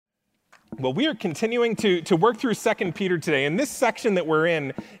Well, we are continuing to work through 2 Peter today, and this section that we're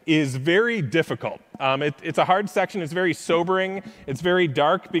in is very difficult. It's a hard section. It's very sobering. It's very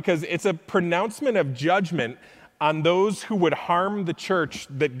dark because it's a pronouncement of judgment on those who would harm the church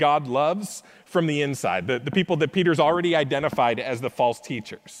that God loves from the inside, the people that Peter's already identified as the false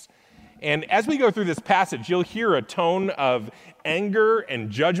teachers. And as we go through this passage, you'll hear a tone of anger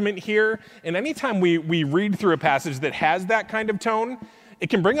and judgment here. And anytime we read through a passage that has that kind of tone, it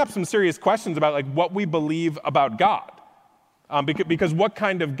can bring up some serious questions about what we believe about God. Because what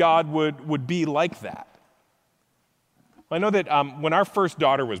kind of God would be like that? Well, I know that when our first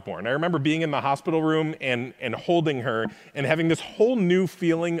daughter was born, I remember being in the hospital room and holding her and having this whole new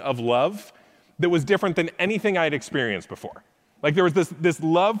feeling of love that was different than anything I had experienced before. Like there was this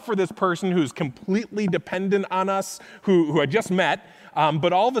love for this person who's completely dependent on us, who I just met,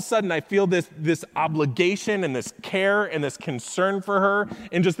 but all of a sudden I feel this obligation and this care and this concern for her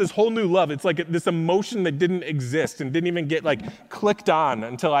and just this whole new love. It's like this emotion that didn't exist and didn't even get clicked on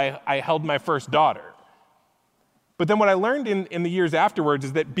until I held my first daughter. But then what I learned in the years afterwards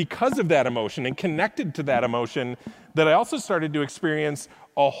is that because of that emotion and connected to that emotion, that I also started to experience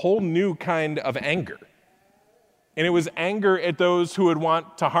a whole new kind of anger. And it was anger at those who would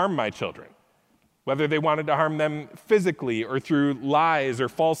want to harm my children, whether they wanted to harm them physically or through lies or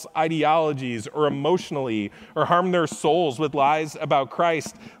false ideologies or emotionally or harm their souls with lies about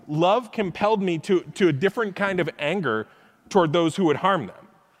Christ. Love compelled me to a different kind of anger toward those who would harm them.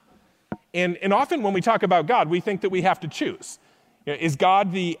 And often when we talk about God, we think that we have to choose. Is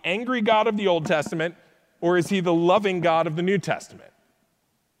God the angry God of the Old Testament, or is he the loving God of the New Testament?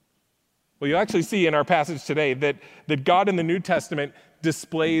 Well, you'll actually see in our passage today that God in the New Testament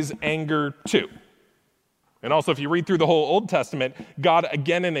displays anger too. And also, if you read through the whole Old Testament, God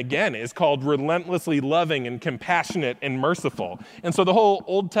again and again is called relentlessly loving and compassionate and merciful. And so the whole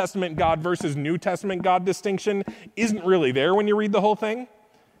Old Testament God versus New Testament God distinction isn't really there when you read the whole thing.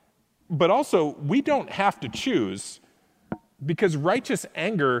 But also, we don't have to choose because righteous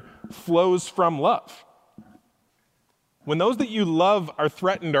anger flows from love. When those that you love are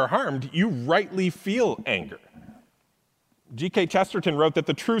threatened or harmed, you rightly feel anger. G.K. Chesterton wrote that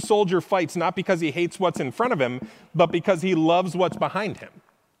the true soldier fights not because he hates what's in front of him, but because he loves what's behind him.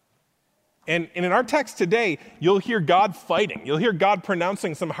 And in our text today, you'll hear God fighting. You'll hear God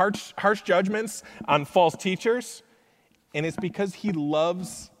pronouncing some harsh judgments on false teachers, and it's because he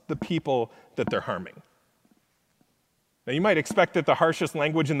loves the people that they're harming. Now, you might expect that the harshest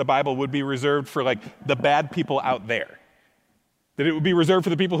language in the Bible would be reserved for the bad people out there. That it would be reserved for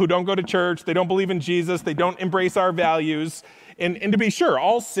the people who don't go to church, they don't believe in Jesus, they don't embrace our values. And to be sure,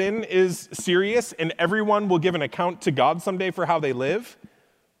 all sin is serious and everyone will give an account to God someday for how they live.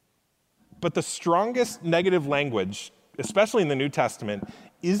 But the strongest negative language, especially in the New Testament,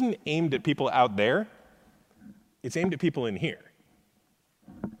 isn't aimed at people out there. It's aimed at people in here.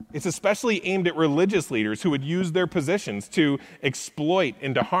 It's especially aimed at religious leaders who would use their positions to exploit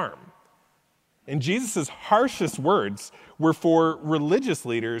and to harm. And Jesus' harshest words were for religious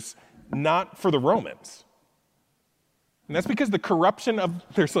leaders, not for the Romans. And that's because the corruption of,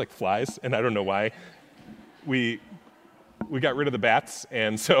 there's flies, and I don't know why. We got rid of the bats,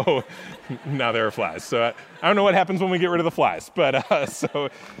 and so now there are flies. So I don't know what happens when we get rid of the flies, but so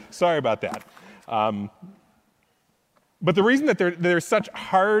sorry about that. But the reason that there's such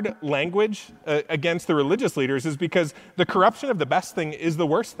hard language against the religious leaders is because the corruption of the best thing is the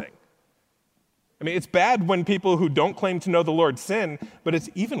worst thing. I mean, it's bad when people who don't claim to know the Lord sin, but it's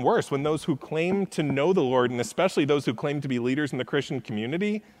even worse when those who claim to know the Lord, and especially those who claim to be leaders in the Christian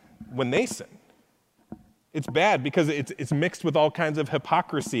community, when they sin. It's bad because it's mixed with all kinds of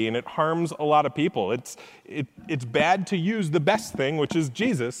hypocrisy, and it harms a lot of people. It's bad to use the best thing, which is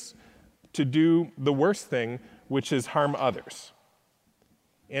Jesus, to do the worst thing, which is harm others.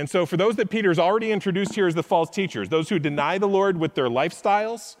 And so for those that Peter's already introduced here as the false teachers, those who deny the Lord with their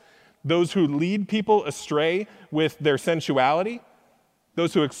lifestyles, those who lead people astray with their sensuality,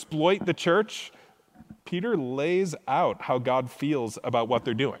 those who exploit the church, Peter lays out how God feels about what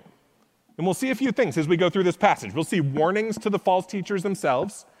they're doing. And we'll see a few things as we go through this passage. We'll see warnings to the false teachers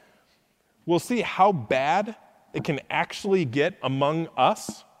themselves. We'll see how bad it can actually get among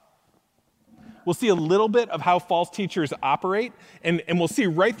us. We'll see a little bit of how false teachers operate, and we'll see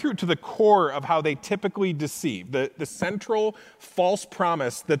right through to the core of how they typically deceive, the central false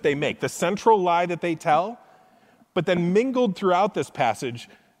promise that they make, the central lie that they tell. But then mingled throughout this passage,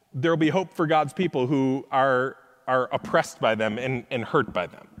 there will be hope for God's people who are oppressed by them and hurt by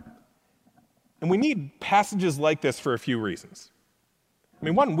them. And we need passages like this for a few reasons. I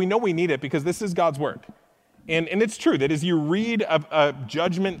mean, one, we know we need it because this is God's word. And it's true that as you read a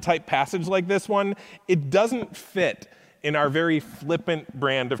judgment-type passage like this one, it doesn't fit in our very flippant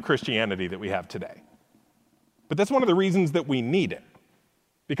brand of Christianity that we have today. But that's one of the reasons that we need it,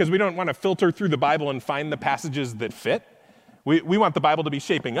 because we don't want to filter through the Bible and find the passages that fit. We want the Bible to be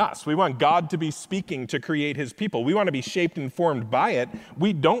shaping us. We want God to be speaking to create his people. We want to be shaped and formed by it.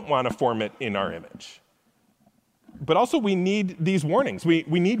 We don't want to form it in our image. But also we need these warnings. We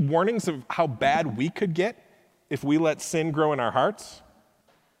need warnings of how bad we could get if we let sin grow in our hearts.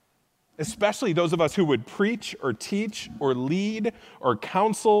 Especially those of us who would preach or teach or lead or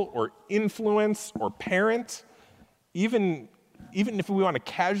counsel or influence or parent, even if we want to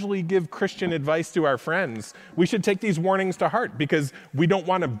casually give Christian advice to our friends, we should take these warnings to heart because we don't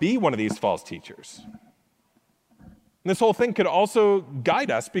want to be one of these false teachers. And this whole thing could also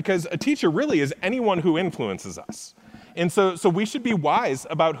guide us because a teacher really is anyone who influences us. And so we should be wise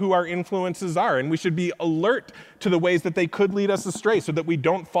about who our influences are, and we should be alert to the ways that they could lead us astray so that we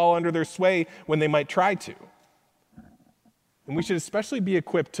don't fall under their sway when they might try to. And we should especially be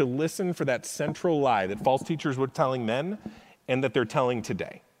equipped to listen for that central lie that false teachers were telling then and that they're telling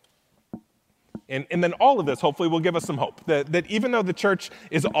today. And then all of this, hopefully, will give us some hope. That even though the church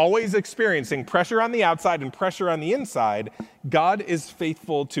is always experiencing pressure on the outside and pressure on the inside, God is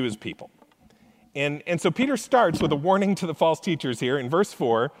faithful to his people. And so Peter starts with a warning to the false teachers here. In verse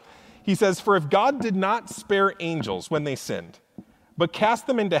 4, he says, "For if God did not spare angels when they sinned, but cast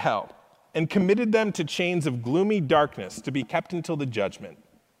them into hell and committed them to chains of gloomy darkness to be kept until the judgment,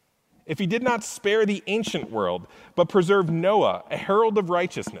 if he did not spare the ancient world, but preserved Noah, a herald of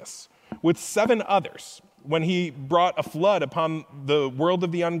righteousness, with 7 others, when he brought a flood upon the world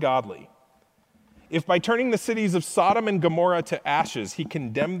of the ungodly, if by turning the cities of Sodom and Gomorrah to ashes, he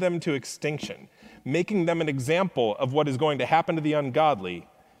condemned them to extinction, making them an example of what is going to happen to the ungodly,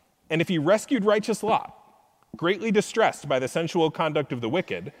 and if he rescued righteous Lot, greatly distressed by the sensual conduct of the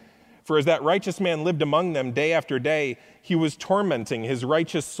wicked, for as that righteous man lived among them day after day, he was tormenting his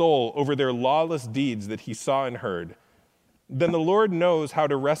righteous soul over their lawless deeds that he saw and heard. Then the Lord knows how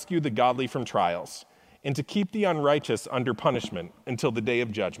to rescue the godly from trials and to keep the unrighteous under punishment until the day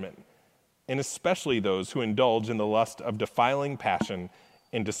of judgment, and especially those who indulge in the lust of defiling passion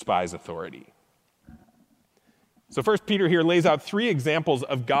and despise authority." So first, Peter here lays out 3 examples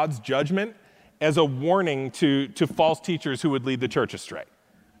of God's judgment as a warning to false teachers who would lead the church astray.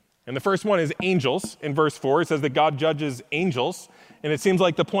 And the first one is angels. In verse 4, it says that God judges angels. And it seems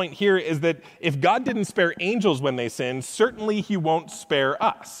like the point here is that if God didn't spare angels when they sinned, certainly he won't spare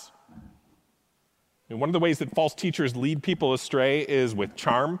us. And one of the ways that false teachers lead people astray is with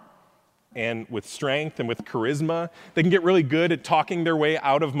charm and with strength and with charisma. They can get really good at talking their way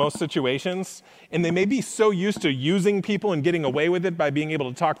out of most situations. And they may be so used to using people and getting away with it by being able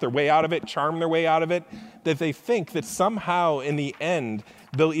to talk their way out of it, charm their way out of it, that they think that somehow in the end,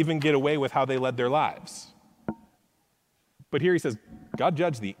 they'll even get away with how they led their lives. But here he says, God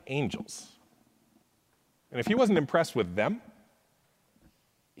judged the angels. And if he wasn't impressed with them,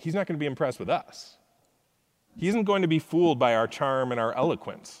 he's not going to be impressed with us. He isn't going to be fooled by our charm and our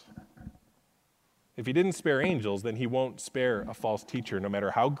eloquence. If he didn't spare angels, then he won't spare a false teacher, no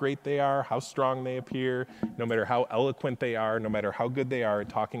matter how great they are, how strong they appear, no matter how eloquent they are, no matter how good they are at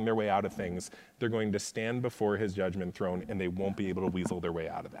talking their way out of things. They're going to stand before his judgment throne, and they won't be able to weasel their way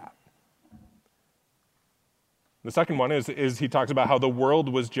out of that. The second one is he talks about how the world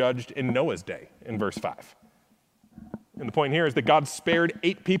was judged in Noah's day, in verse 5. And the point here is that God spared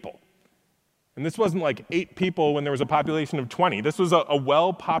 8 people. And this wasn't like 8 people when there was a population of 20. This was a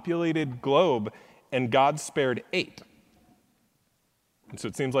well-populated globe, and God spared 8. And so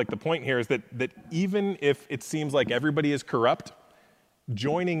it seems like the point here is that even if it seems like everybody is corrupt,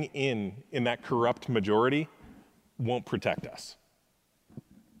 joining in that corrupt majority won't protect us.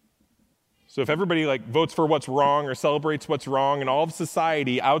 So if everybody votes for what's wrong or celebrates what's wrong, and all of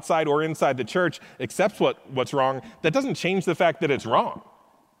society, outside or inside the church, accepts what's wrong, that doesn't change the fact that it's wrong.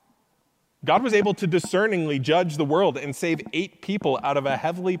 God was able to discerningly judge the world and save 8 people out of a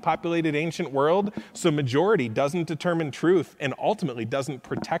heavily populated ancient world, so majority doesn't determine truth and ultimately doesn't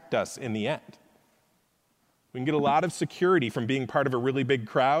protect us in the end. We can get a lot of security from being part of a really big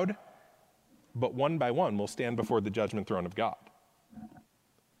crowd, but one by one we'll stand before the judgment throne of God.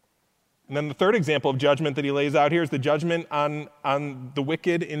 And then the third example of judgment that he lays out here is the judgment on the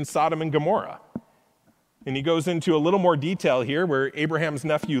wicked in Sodom and Gomorrah. And he goes into a little more detail here where Abraham's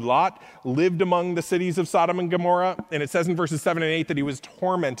nephew Lot lived among the cities of Sodom and Gomorrah. And it says in verses 7 and 8 that he was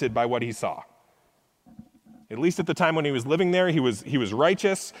tormented by what he saw. At least at the time when he was living there, he was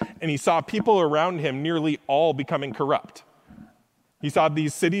righteous, and he saw people around him nearly all becoming corrupt. He saw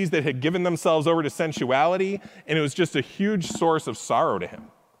these cities that had given themselves over to sensuality, and it was just a huge source of sorrow to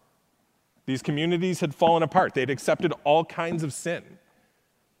him. These communities had fallen apart. They had accepted all kinds of sin.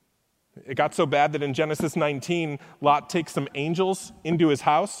 It got so bad that in Genesis 19, Lot takes some angels into his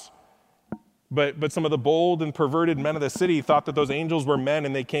house, but some of the bold and perverted men of the city thought that those angels were men,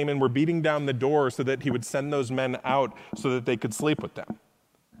 and they came and were beating down the door so that he would send those men out so that they could sleep with them.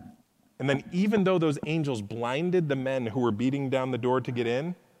 And then even though those angels blinded the men who were beating down the door to get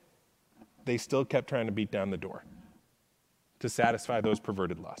in, they still kept trying to beat down the door to satisfy those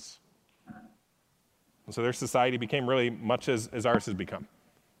perverted lusts. And so their society became really much as ours has become,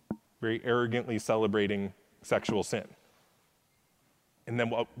 very arrogantly celebrating sexual sin. And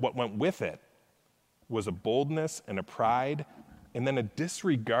then what went with it was a boldness and a pride, and then a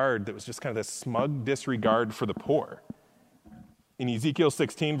disregard that was just kind of this smug disregard for the poor. In Ezekiel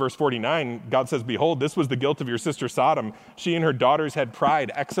 16, verse 49, God says, "Behold, this was the guilt of your sister Sodom. She and her daughters had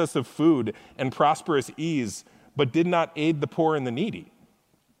pride, excess of food, and prosperous ease, but did not aid the poor and the needy.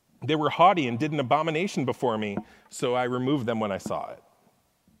 They were haughty and did an abomination before me, so I removed them when I saw it."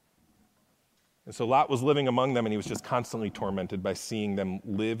 And so Lot was living among them, and he was just constantly tormented by seeing them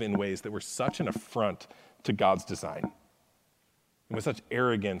live in ways that were such an affront to God's design. And with such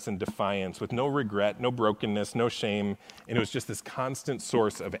arrogance and defiance, with no regret, no brokenness, no shame, and it was just this constant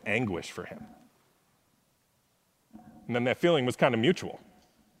source of anguish for him. And then that feeling was kind of mutual.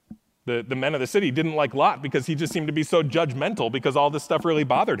 The men of the city didn't like Lot because he just seemed to be so judgmental because all this stuff really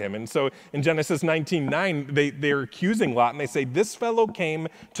bothered him. And so in Genesis 19:9, they're accusing Lot, and they say, "This fellow came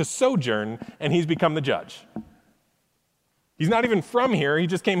to sojourn, and he's become the judge. He's not even from here. He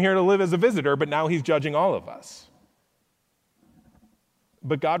just came here to live as a visitor, but now he's judging all of us."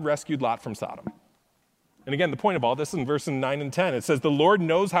 But God rescued Lot from Sodom. And again, the point of all this is in verses 9 and 10. It says, "The Lord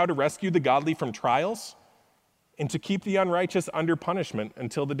knows how to rescue the godly from trials and to keep the unrighteous under punishment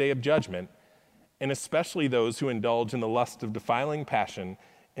until the day of judgment, and especially those who indulge in the lust of defiling passion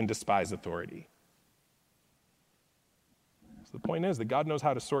and despise authority." So the point is that God knows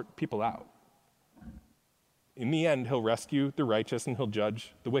how to sort people out. In the end, he'll rescue the righteous and he'll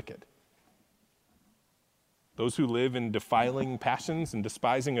judge the wicked. Those who live in defiling passions and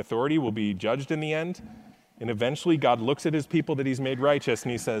despising authority will be judged in the end. And eventually God looks at his people that he's made righteous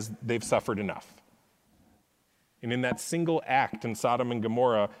and he says, they've suffered enough. And in that single act in Sodom and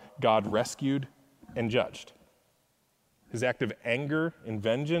Gomorrah, God rescued and judged. His act of anger and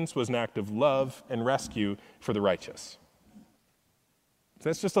vengeance was an act of love and rescue for the righteous. So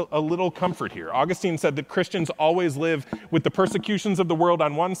that's just a little comfort here. Augustine said that Christians always live with the persecutions of the world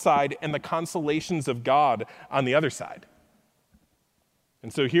on one side and the consolations of God on the other side.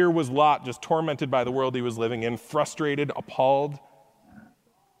 And so here was Lot just tormented by the world he was living in, frustrated, appalled,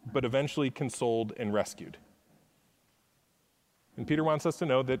 but eventually consoled and rescued. And Peter wants us to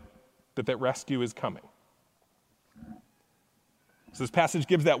know that rescue is coming. So this passage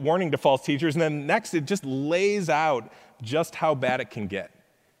gives that warning to false teachers, and then next it just lays out just how bad it can get.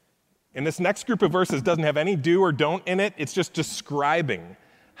 And this next group of verses doesn't have any do or don't in it. It's just describing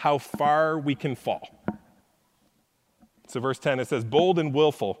how far we can fall. So verse 10, it says, "Bold and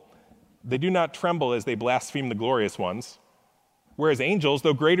willful, they do not tremble as they blaspheme the glorious ones. Whereas angels,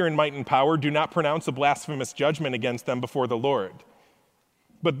 though greater in might and power, do not pronounce a blasphemous judgment against them before the Lord.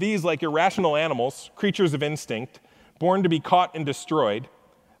 But these, like irrational animals, creatures of instinct, born to be caught and destroyed,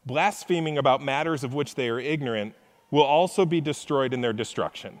 blaspheming about matters of which they are ignorant, will also be destroyed in their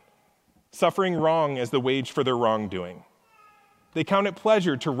destruction, suffering wrong as the wage for their wrongdoing. They count it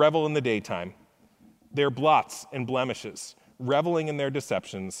pleasure to revel in the daytime. Their blots and blemishes, reveling in their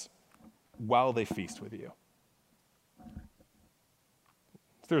deceptions, while they feast with you."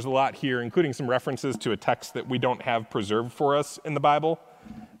 There's a lot here, including some references to a text that we don't have preserved for us in the Bible.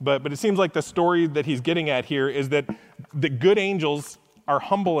 But it seems like the story that he's getting at here is that the good angels are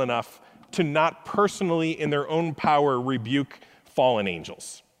humble enough to not personally, in their own power, rebuke fallen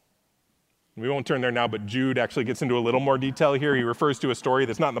angels. We won't turn there now, but Jude actually gets into a little more detail here. He refers to a story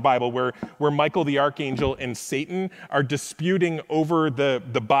that's not in the Bible where Michael the archangel and Satan are disputing over the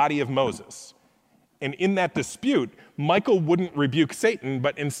body of Moses. And in that dispute, Michael wouldn't rebuke Satan,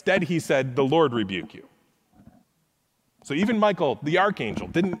 but instead he said, "The Lord rebuke you." So even Michael, the archangel,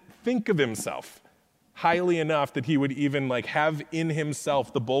 didn't think of himself highly enough that he would even have in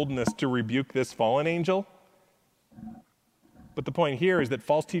himself the boldness to rebuke this fallen angel. But the point here is that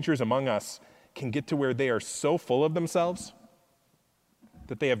false teachers among us can get to where they are so full of themselves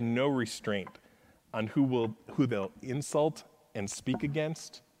that they have no restraint on who they'll insult and speak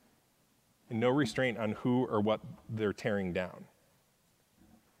against, and no restraint on who or what they're tearing down.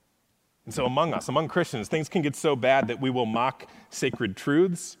 And so among us, among Christians, things can get so bad that we will mock sacred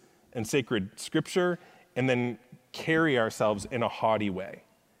truths and sacred scripture and then carry ourselves in a haughty way.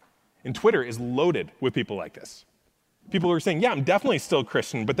 And Twitter is loaded with people like this. People who are saying, yeah, I'm definitely still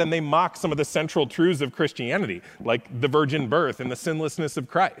Christian, but then they mock some of the central truths of Christianity, like the virgin birth and the sinlessness of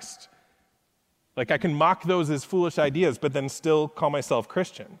Christ. Like I can mock those as foolish ideas, but then still call myself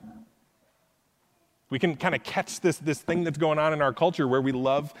Christian. We can kind of catch this thing that's going on in our culture where we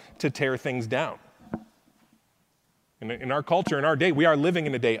love to tear things down. In our culture, in our day, we are living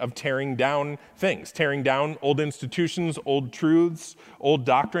in a day of tearing down things, tearing down old institutions, old truths, old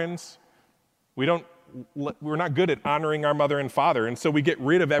doctrines. We're not good at honoring our mother and father, and so we get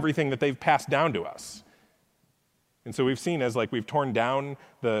rid of everything that they've passed down to us. And so we've seen as like we've torn down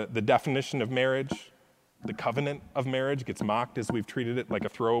the definition of marriage, the covenant of marriage gets mocked as we've treated it like a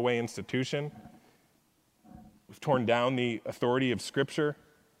throwaway institution. We've torn down the authority of Scripture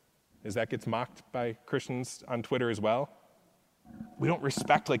as that gets mocked by Christians on Twitter as well. We don't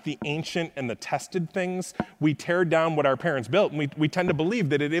respect like the ancient and the tested things. We tear down what our parents built, and we tend to believe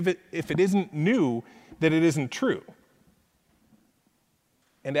that if it isn't new, that it isn't true.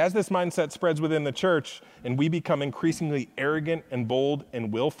 And as this mindset spreads within the church and we become increasingly arrogant and bold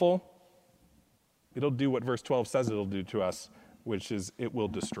and willful, it'll do what verse 12 says it'll do to us, which is it will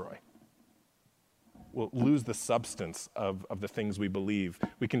destroy. We'll lose the substance of the things we believe.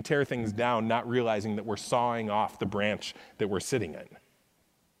 We can tear things down, not realizing that we're sawing off the branch that we're sitting in.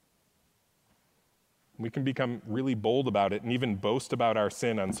 We can become really bold about it and even boast about our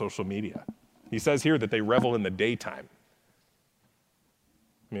sin on social media. He says here that they revel in the daytime.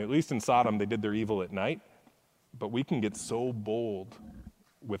 I mean, at least in Sodom, they did their evil at night, but we can get so bold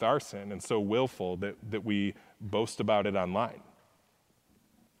with our sin and so willful that we boast about it online.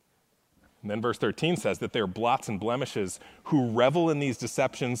 And then verse 13 says that they're blots and blemishes who revel in these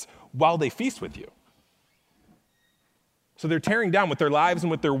deceptions while they feast with you. So they're tearing down with their lives and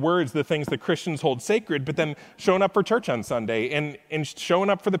with their words the things that Christians hold sacred, but then showing up for church on Sunday and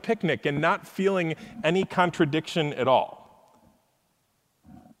showing up for the picnic and not feeling any contradiction at all.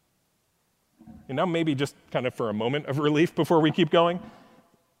 And now maybe just kind of for a moment of relief before we keep going,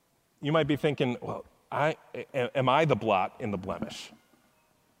 you might be thinking, well, am I the blot in the blemish?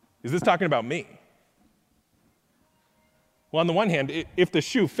 Is this talking about me? Well, on the one hand, if the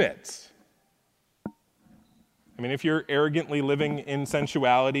shoe fits, I mean, if you're arrogantly living in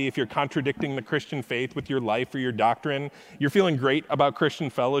sensuality, if you're contradicting the Christian faith with your life or your doctrine, you're feeling great about Christian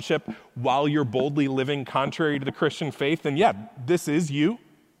fellowship while you're boldly living contrary to the Christian faith, then yeah, this is you.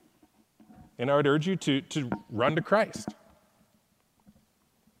 And I would urge you to run to Christ.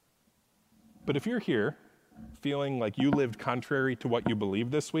 But if you're here feeling like you lived contrary to what you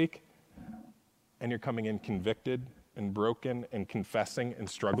believed this week, and you're coming in convicted and broken and confessing and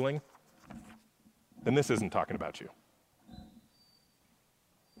struggling, then this isn't talking about you.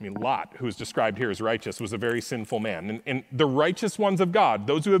 I mean, Lot, who is described here as righteous, was a very sinful man. And the righteous ones of God,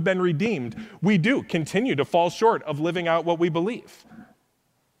 those who have been redeemed, we do continue to fall short of living out what we believe.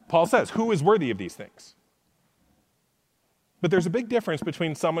 Paul says, who is worthy of these things? But there's a big difference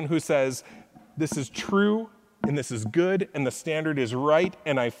between someone who says, this is true, and this is good, and the standard is right,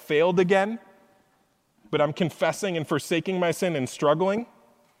 and I failed again, but I'm confessing and forsaking my sin and struggling,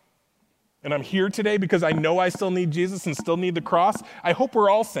 and I'm here today because I know I still need Jesus and still need the cross. I hope we're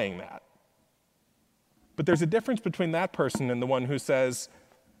all saying that. But there's a difference between that person and the one who says,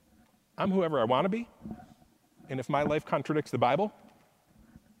 I'm whoever I want to be, and if my life contradicts the Bible,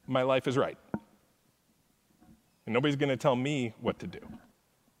 my life is right. And nobody's going to tell me what to do.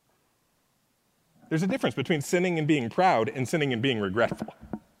 There's a difference between sinning and being proud and sinning and being regretful.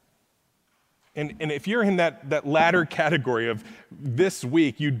 And if you're in that latter category of this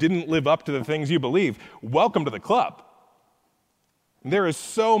week, you didn't live up to the things you believe, welcome to the club. There is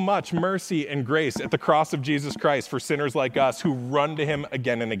so much mercy and grace at the cross of Jesus Christ for sinners like us who run to him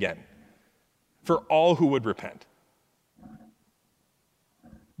again and again, for all who would repent.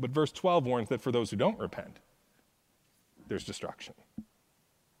 But verse 12 warns that for those who don't repent, there's destruction.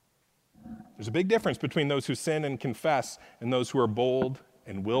 There's a big difference between those who sin and confess and those who are bold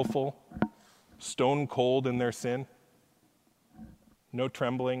and willful, stone cold in their sin. No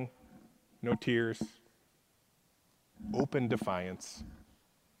trembling, no tears, open defiance,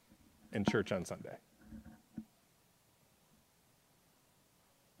 and church on Sunday.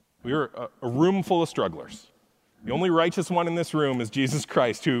 We are a room full of strugglers. The only righteous one in this room is Jesus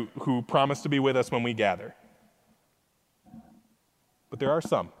Christ, who promised to be with us when we gather. But there are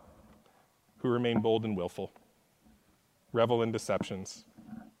some who remain bold and willful, revel in deceptions,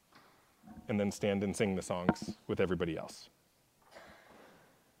 and then stand and sing the songs with everybody else.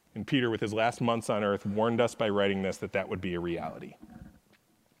 And Peter, with his last months on earth, warned us by writing this that would be a reality.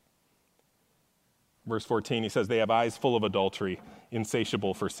 Verse 14, he says, they have eyes full of adultery,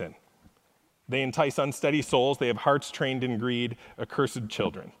 insatiable for sin. They entice unsteady souls. They have hearts trained in greed, accursed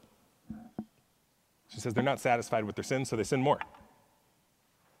children. She says they're not satisfied with their sin, so they sin more.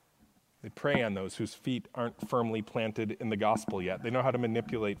 They prey on those whose feet aren't firmly planted in the gospel yet. They know how to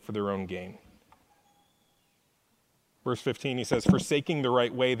manipulate for their own gain. Verse 15, he says, forsaking the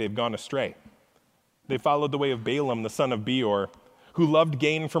right way, they've gone astray. They followed the way of Balaam, the son of Beor, who loved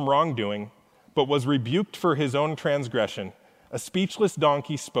gain from wrongdoing, but was rebuked for his own transgression. A speechless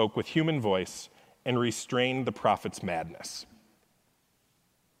donkey spoke with human voice and restrained the prophet's madness.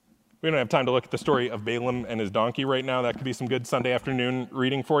 We don't have time to look at the story of Balaam and his donkey right now. That could be some good Sunday afternoon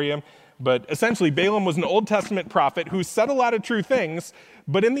reading for you. But essentially, Balaam was an Old Testament prophet who said a lot of true things,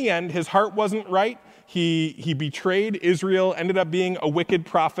 but in the end, his heart wasn't right. He betrayed Israel, ended up being a wicked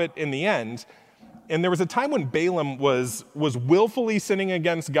prophet in the end. And there was a time when Balaam was willfully sinning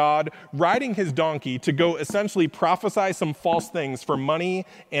against God, riding his donkey to go essentially prophesy some false things for money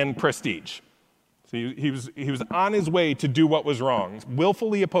and prestige. So he was on his way to do what was wrong,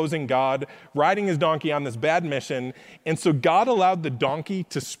 willfully opposing God, riding his donkey on this bad mission. And so God allowed the donkey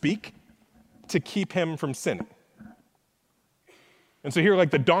to speak to keep him from sinning. And so here,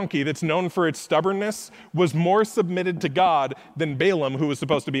 like the donkey that's known for its stubbornness, was more submitted to God than Balaam, who was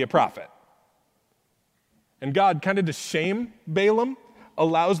supposed to be a prophet. And God, kind of to shame Balaam,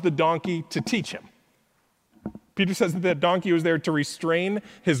 allows the donkey to teach him. Peter says that donkey was there to restrain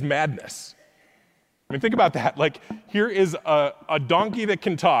his madness. I mean, think about that. Like, here is a donkey that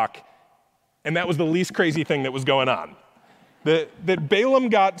can talk, and that was the least crazy thing that was going on. That Balaam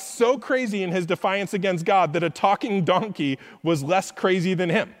got so crazy in his defiance against God that a talking donkey was less crazy than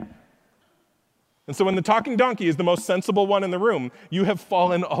him. And so when the talking donkey is the most sensible one in the room, you have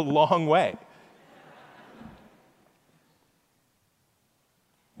fallen a long way.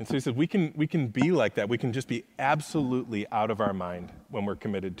 And so he said, we can be like that. We can just be absolutely out of our mind when we're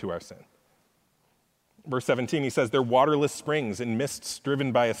committed to our sin. Verse 17, he says, they're waterless springs and mists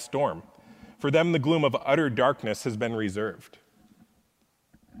driven by a storm. For them, the gloom of utter darkness has been reserved.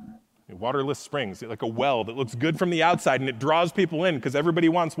 Waterless springs, like a well that looks good from the outside and it draws people in because everybody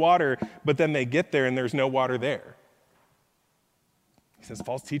wants water, but then they get there and there's no water there. He says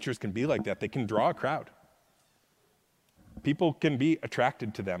false teachers can be like that. They can draw a crowd. People can be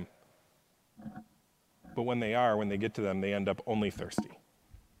attracted to them. But when they get to them, they end up only thirsty.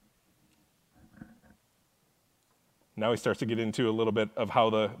 Now he starts to get into a little bit of how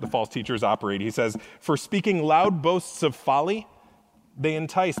the false teachers operate. He says, for speaking loud boasts of folly, they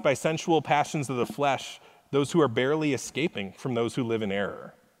entice by sensual passions of the flesh those who are barely escaping from those who live in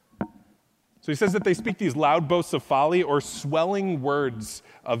error. So he says that they speak these loud boasts of folly or swelling words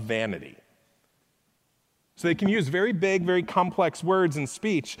of vanity. So they can use very big, very complex words in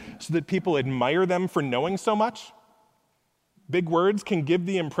speech so that people admire them for knowing so much. Big words can give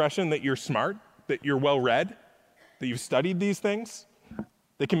the impression that you're smart, that you're well-read, that you've studied these things.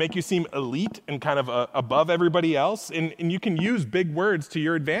 They can make you seem elite and kind of above everybody else, and you can use big words to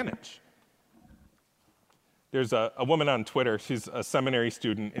your advantage. There's a woman on Twitter, she's a seminary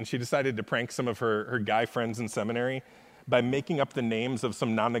student, and she decided to prank some of her guy friends in seminary by making up the names of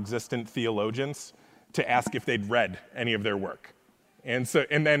some non-existent theologians to ask if they'd read any of their work. And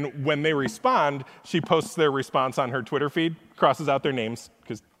then when they respond, she posts their response on her Twitter feed, crosses out their names,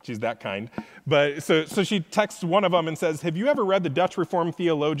 because she's that kind. But so she texts one of them and says, have you ever read the Dutch Reformed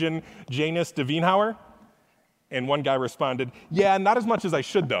theologian Janus de Veenhouwer? And one guy responded, yeah, not as much as I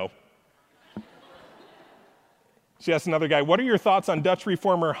should, though. She asked another guy, what are your thoughts on Dutch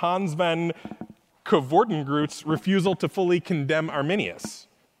reformer Hans van Coevoortengroot's refusal to fully condemn Arminius?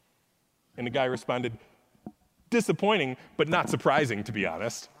 And the guy responded, disappointing, but not surprising, to be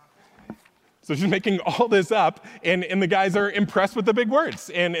honest. So she's making all this up, and the guys are impressed with the big words,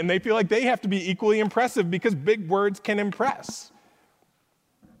 and they feel like they have to be equally impressive because big words can impress.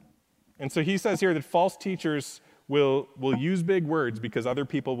 And so he says here that false teachers will use big words because other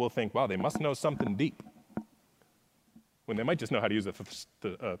people will think, wow, they must know something deep, when they might just know how to use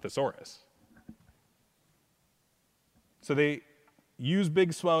a thesaurus. So they use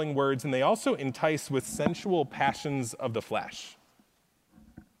big swelling words, and they also entice with sensual passions of the flesh.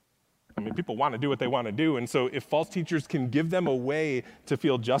 I mean, people want to do what they want to do, and so if false teachers can give them a way to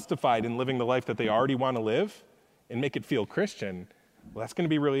feel justified in living the life that they already want to live and make it feel Christian, well, that's going to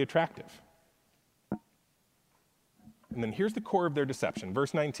be really attractive. And then here's the core of their deception,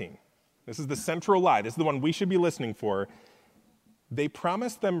 verse 19. This is the central lie. This is the one we should be listening for. They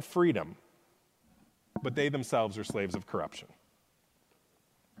promise them freedom, but they themselves are slaves of corruption.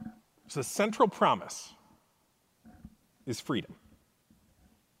 So the central promise is freedom.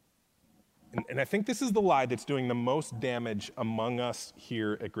 And I think this is the lie that's doing the most damage among us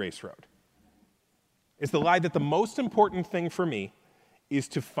here at Grace Road. It's the lie that the most important thing for me is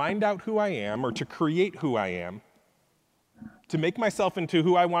to find out who I am or to create who I am, to make myself into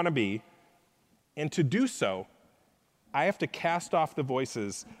who I want to be, and to do so, I have to cast off the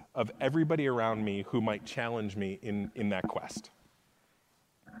voices of everybody around me who might challenge me in that quest.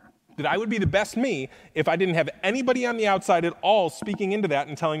 That I would be the best me if I didn't have anybody on the outside at all speaking into that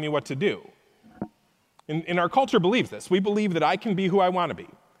and telling me what to do. And our culture believes this. We believe that I can be who I want to be.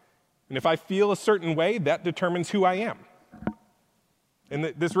 And if I feel a certain way, that determines who I am. And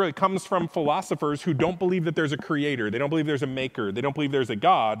this really comes from philosophers who don't believe that there's a creator. They don't believe there's a maker. They don't believe there's a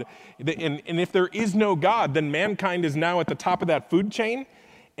God. And if there is no God, then mankind is now at the top of that food chain,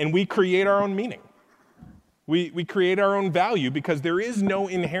 and we create our own meaning. We create our own value because there is no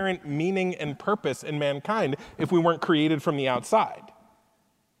inherent meaning and purpose in mankind if we weren't created from the outside.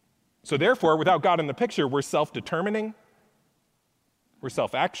 So therefore, without God in the picture, we're self-determining, we're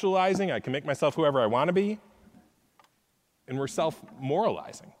self-actualizing, I can make myself whoever I want to be, and we're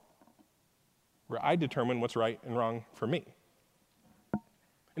self-moralizing, where I determine what's right and wrong for me.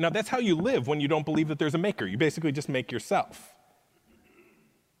 And now that's how you live when you don't believe that there's a maker. You basically just make yourself.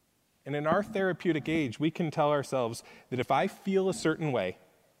 And in our therapeutic age, we can tell ourselves that if I feel a certain way,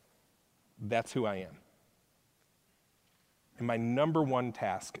 that's who I am. And my number one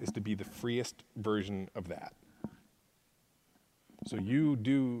task is to be the freest version of that. So you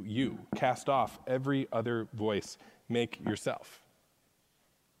do you. Cast off every other voice. Make yourself.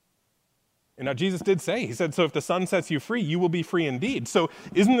 And now Jesus did say, he said, so if the Son sets you free, you will be free indeed. So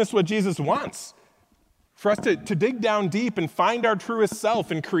isn't this what Jesus wants? For us to dig down deep and find our truest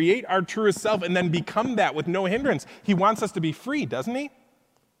self and create our truest self and then become that with no hindrance. He wants us to be free, doesn't he?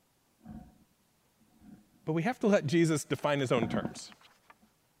 But we have to let Jesus define his own terms.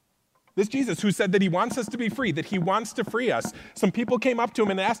 This Jesus who said that he wants us to be free, that he wants to free us, some people came up to him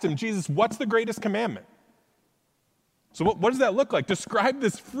and asked him, Jesus, what's the greatest commandment? So what does that look like? Describe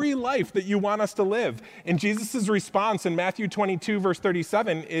this free life that you want us to live. And Jesus' response in Matthew 22, verse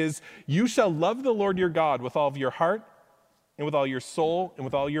 37 is, you shall love the Lord your God with all of your heart and with all your soul and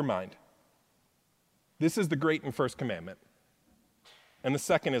with all your mind. This is the great and first commandment. And the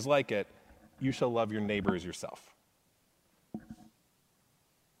second is like it, you shall love your neighbor as yourself.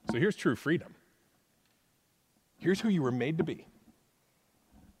 So here's true freedom. Here's who you were made to be.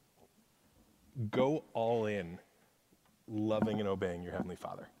 Go all in, loving and obeying your Heavenly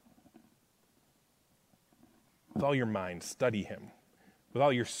Father. With all your mind, study him. With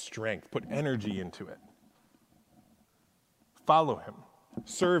all your strength, put energy into it. Follow him,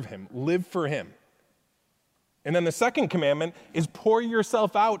 serve him, live for him. And then the second commandment is pour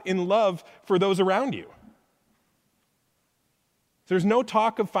yourself out in love for those around you. There's no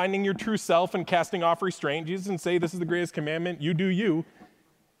talk of finding your true self and casting off restraint. Jesus didn't say this is the greatest commandment, you do you.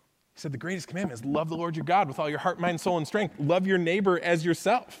 He said the greatest commandment is love the Lord your God with all your heart, mind, soul, and strength. Love your neighbor as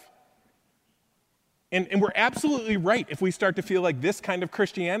yourself. And we're absolutely right if we start to feel like this kind of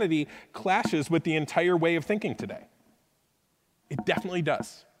Christianity clashes with the entire way of thinking today. It definitely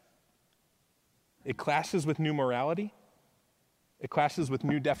does. It clashes with new morality. It clashes with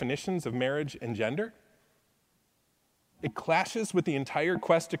new definitions of marriage and gender. It clashes with the entire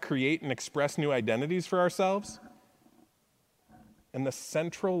quest to create and express new identities for ourselves. And the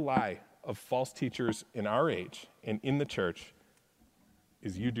central lie of false teachers in our age and in the church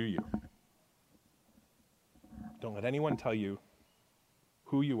is you do you. Don't let anyone tell you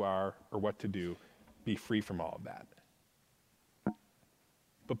who you are or what to do. Be free from all of that.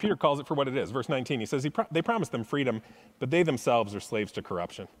 But Peter calls it for what it is. Verse 19, he says, they promised them freedom, but they themselves are slaves to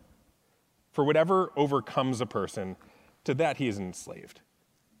corruption. For whatever overcomes a person, to that he is enslaved.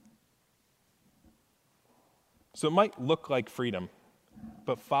 So it might look like freedom,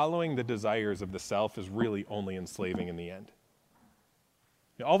 but following the desires of the self is really only enslaving in the end.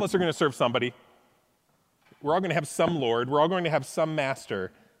 All of us are going to serve somebody. We're all going to have some Lord. We're all going to have some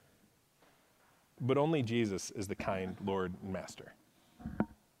master. But only Jesus is the kind Lord and master.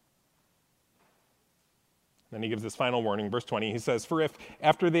 Then he gives this final warning, verse 20. He says, for if,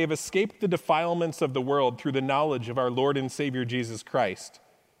 after they have escaped the defilements of the world through the knowledge of our Lord and Savior Jesus Christ,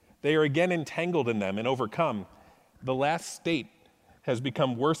 they are again entangled in them and overcome, the last state has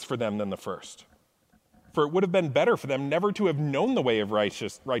become worse for them than the first. For it would have been better for them never to have known the way of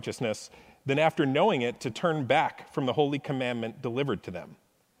righteousness than after knowing it to turn back from the holy commandment delivered to them.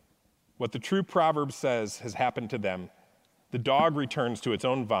 What the true proverb says has happened to them. The dog returns to its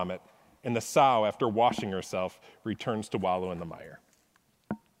own vomit, and the sow, after washing herself, returns to wallow in the mire.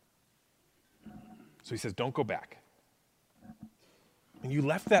 So he says, don't go back. And you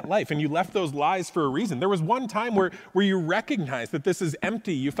left that life, and you left those lies for a reason. There was one time where you recognized that this is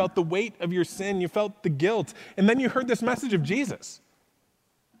empty. You felt the weight of your sin. You felt the guilt. And then you heard this message of Jesus.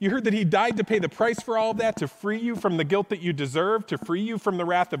 You heard that he died to pay the price for all of that, to free you from the guilt that you deserve, to free you from the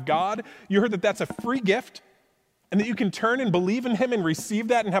wrath of God. You heard that that's a free gift, and that you can turn and believe in him and receive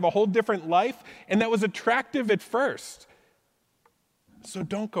that and have a whole different life. And that was attractive at first. So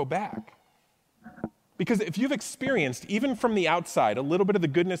don't go back. Because if you've experienced, even from the outside, a little bit of the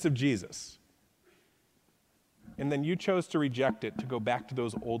goodness of Jesus, and then you chose to reject it, to go back to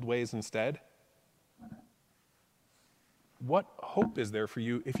those old ways instead, what hope is there for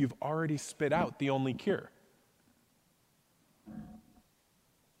you if you've already spit out the only cure?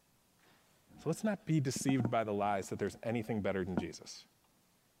 So let's not be deceived by the lies that there's anything better than Jesus.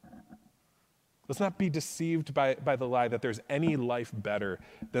 Let's not be deceived by the lie that there's any life better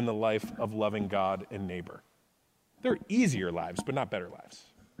than the life of loving God and neighbor. There are easier lives, but not better lives.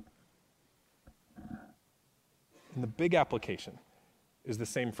 And the big application is the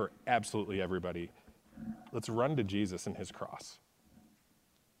same for absolutely everybody. Let's run to Jesus and his cross.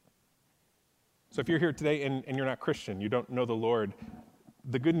 So if you're here today and you're not Christian, you don't know the Lord,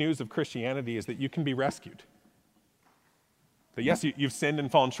 the good news of Christianity is that you can be rescued. That yes, you've sinned and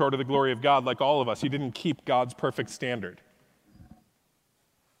fallen short of the glory of God like all of us. You didn't keep God's perfect standard.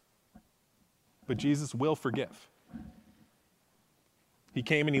 But Jesus will forgive. He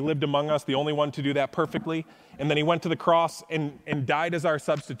came and he lived among us, the only one to do that perfectly. And then he went to the cross and died as our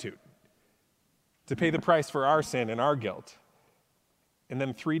substitute to pay the price for our sin and our guilt. And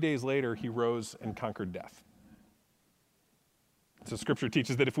then 3 days later, he rose and conquered death. So Scripture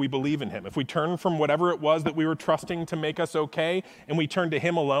teaches that if we believe in him, if we turn from whatever it was that we were trusting to make us okay, and we turn to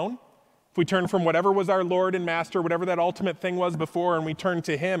him alone, if we turn from whatever was our Lord and Master, whatever that ultimate thing was before, and we turn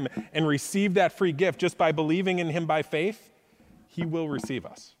to him and receive that free gift just by believing in him by faith, he will receive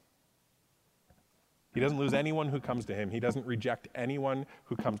us. He doesn't lose anyone who comes to him. He doesn't reject anyone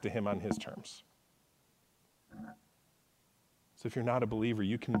who comes to him on his terms. So if you're not a believer,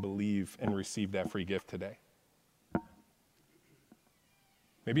 you can believe and receive that free gift today.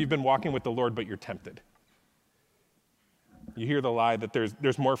 Maybe you've been walking with the Lord, but you're tempted. You hear the lie that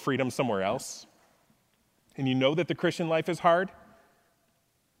there's more freedom somewhere else. And you know that the Christian life is hard.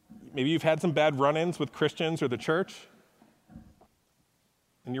 Maybe you've had some bad run-ins with Christians or the church.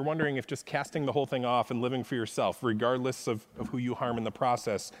 And you're wondering if just casting the whole thing off and living for yourself, regardless of who you harm in the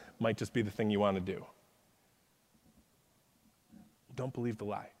process, might just be the thing you want to do. Don't believe the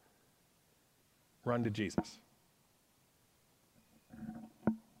lie. Run to Jesus.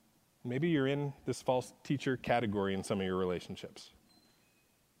 Maybe you're in this false teacher category in some of your relationships.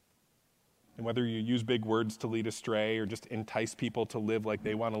 And whether you use big words to lead astray or just entice people to live like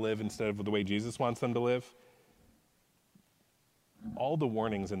they want to live instead of the way Jesus wants them to live, all the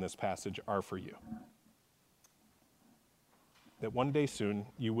warnings in this passage are for you. That one day soon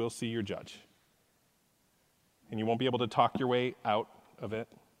you will see your judge. And you won't be able to talk your way out of it.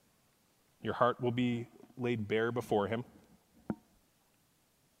 Your heart will be laid bare before him.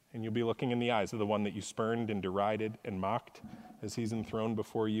 And you'll be looking in the eyes of the one that you spurned and derided and mocked as he's enthroned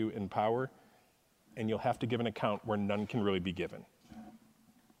before you in power. And you'll have to give an account where none can really be given.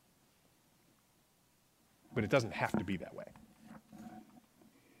 But it doesn't have to be that way.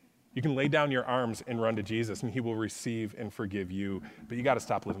 You can lay down your arms and run to Jesus, and he will receive and forgive you. But you got to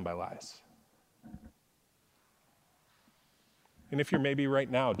stop living by lies. And if you're maybe right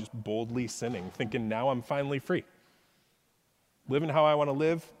now just boldly sinning, thinking, now I'm finally free, living how I want to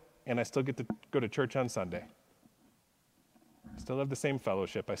live, and I still get to go to church on Sunday. I still have the same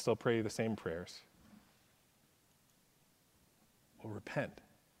fellowship. I still pray the same prayers. Well, repent,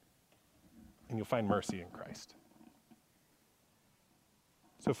 and you'll find mercy in Christ.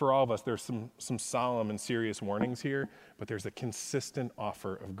 So for all of us, there's some solemn and serious warnings here, but there's a consistent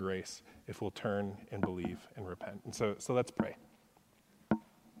offer of grace if we'll turn and believe and repent. And so let's pray.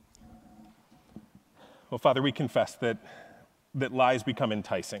 Well, Father, we confess that lies become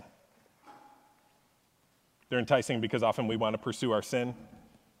enticing. They're enticing because often we want to pursue our sin.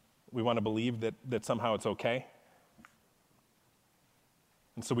 We want to believe that somehow it's okay.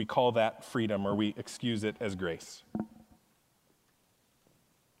 And so we call that freedom, or we excuse it as grace.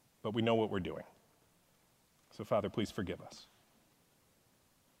 But we know what we're doing. So, Father, please forgive us.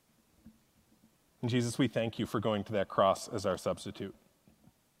 And Jesus, we thank you for going to that cross as our substitute.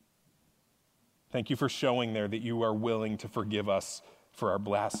 Thank you for showing there that you are willing to forgive us for our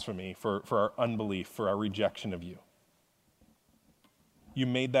blasphemy, for our unbelief, for our rejection of you. You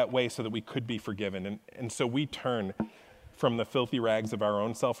made that way so that we could be forgiven. And so we turn from the filthy rags of our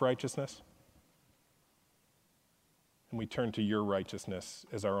own self-righteousness, and we turn to your righteousness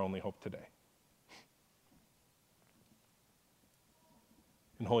as our only hope today.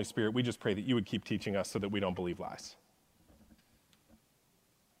 And Holy Spirit, we just pray that you would keep teaching us so that we don't believe lies.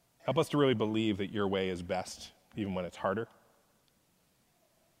 Help us to really believe that your way is best, even when it's harder.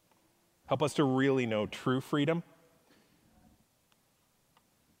 Help us to really know true freedom,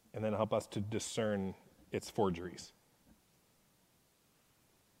 and then help us to discern its forgeries.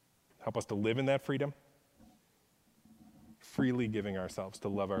 Help us to live in that freedom, freely giving ourselves to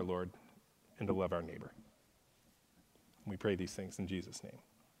love our Lord and to love our neighbor. We pray these things in Jesus' name.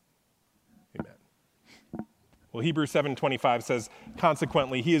 Amen. Well, Hebrews 7:25 says,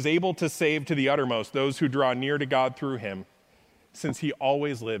 consequently, he is able to save to the uttermost those who draw near to God through him, since he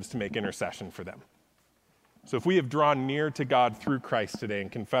always lives to make intercession for them. So if we have drawn near to God through Christ today and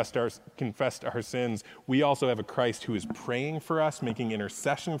confessed our sins, we also have a Christ who is praying for us, making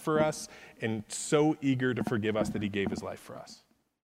intercession for us, and so eager to forgive us that he gave his life for us.